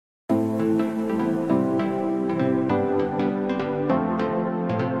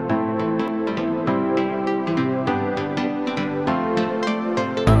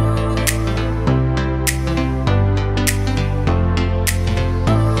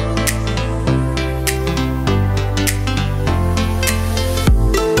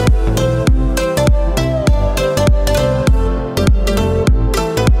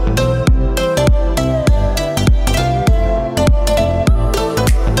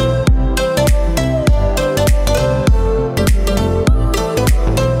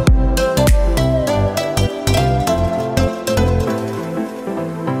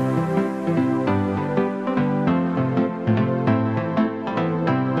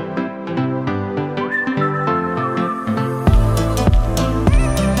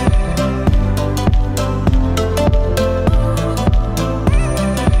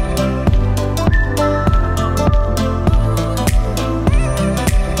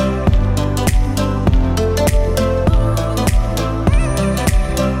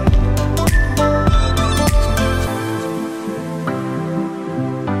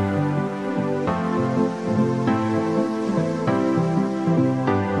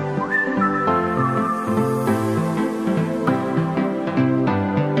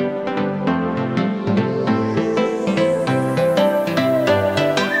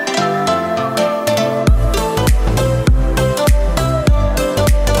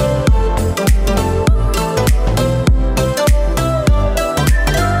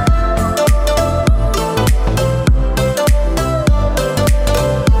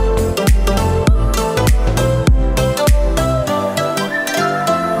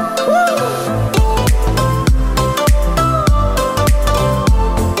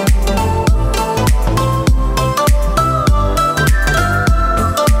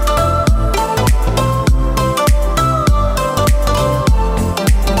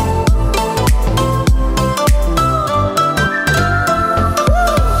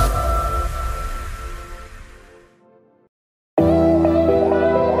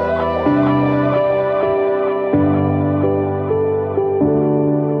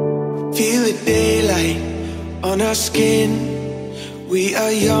Feel the daylight on our skin. We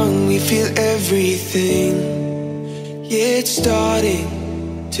are young, we feel everything. Yeah, it's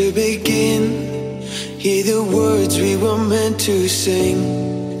starting to begin. Hear the words we were meant to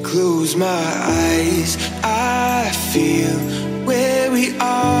sing. Close my eyes, I feel where we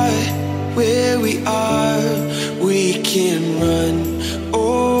are, where we are. We can run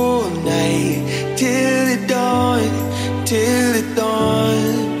all night till the dawn, till the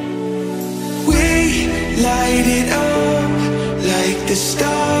dawn. We light it up like the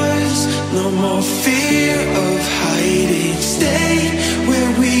stars. No more fear of hiding. Stay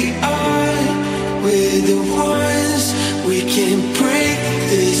where we are. We're the ones. We can break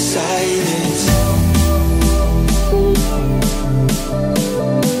the silence.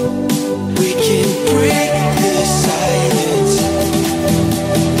 We can break the silence.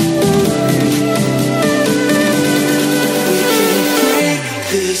 We can break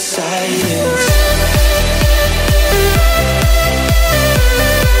the silence.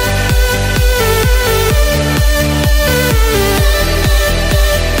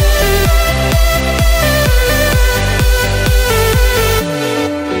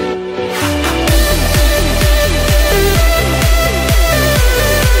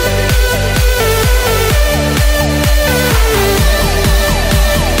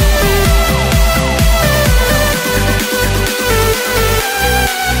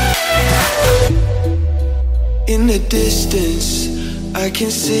 In the distance, I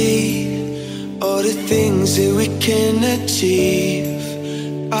can see all the things that we can achieve.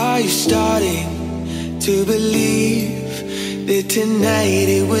 Are you starting to believe that tonight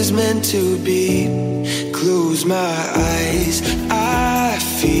it was meant to be? Close my eyes, I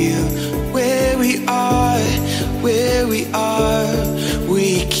feel where we are, where we are.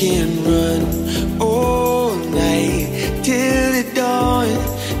 We can run all night till the dawn,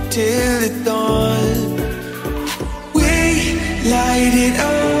 till the dawn. Light it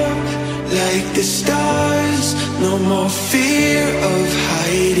up like the stars. No more fear of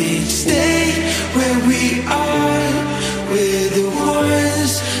hiding. Stay where we are. We're the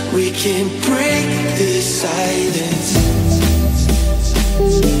ones. We can break the silence.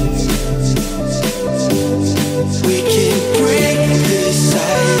 We can break the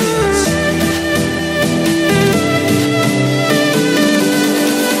silence.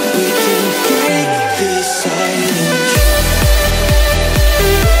 We can break the silence.